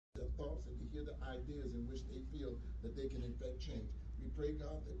ideas in which they feel that they can effect change. We pray,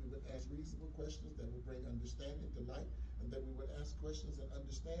 God, that we would ask reasonable questions that would bring understanding to light, and that we would ask questions and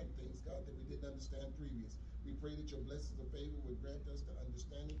understand things, God, that we didn't understand previous. We pray that your blessings of favor would grant us the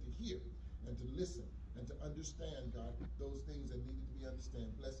understanding to hear and to listen and to understand, God, those things that needed to be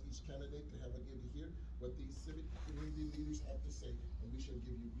understood. Bless each candidate to have an ear to hear what these civic community leaders have to say, and we shall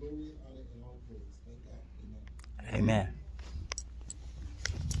give you glory and honor and all praise. Thank God. Amen. Amen.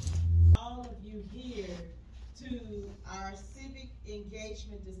 All of you here to our civic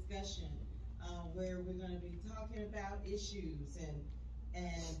engagement discussion, where we're going to be talking about issues and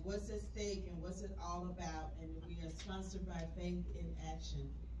what's at stake and what's it all about. And we are sponsored by Faith in Action.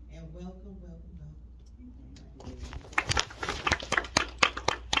 And welcome, welcome, welcome.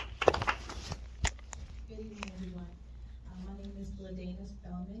 Good evening, everyone. My name is Ladana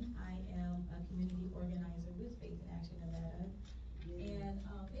Spellman. I am a community organizer with Faith in Action Nevada. And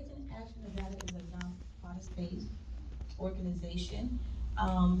Faith in Action Nevada is a nonprofit-based organization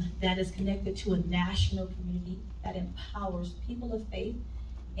that is connected to a national community that empowers people of faith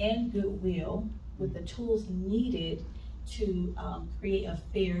and goodwill with the tools needed to create a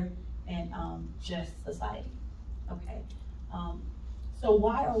fair and just society. Okay. So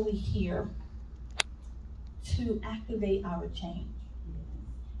why are we here? To activate our change.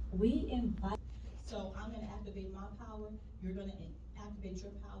 We invite. So I'm going to activate my power. You're going to activate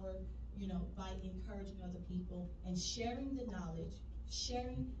your power, by encouraging other people and sharing the knowledge,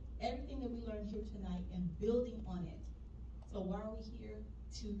 sharing everything that we learned here tonight and building on it. So why are we here?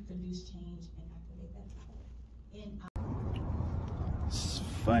 To produce change and activate that power. It's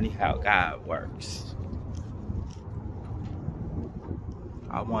funny how God works.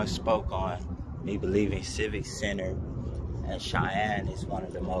 I once spoke on me believing Civic Center and Cheyenne is one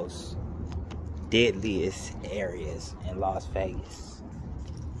of the most deadliest areas in Las Vegas.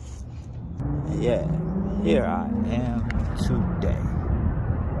 And yeah, here I am today.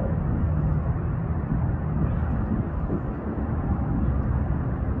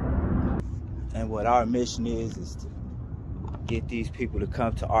 And what our mission is to get these people to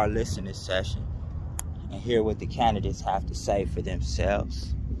come to our listening session and hear what the candidates have to say for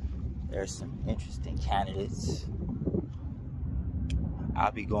themselves. There's some interesting candidates.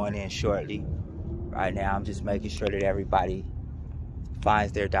 I'll be going in shortly. Right now, I'm just making sure that everybody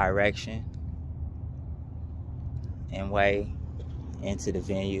finds their direction and way into the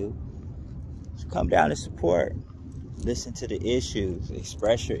venue. So come down and support. Listen to the issues.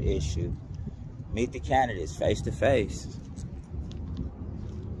 Express your issue. Meet the candidates face to face.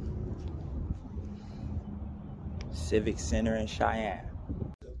 Civic Center in Cheyenne.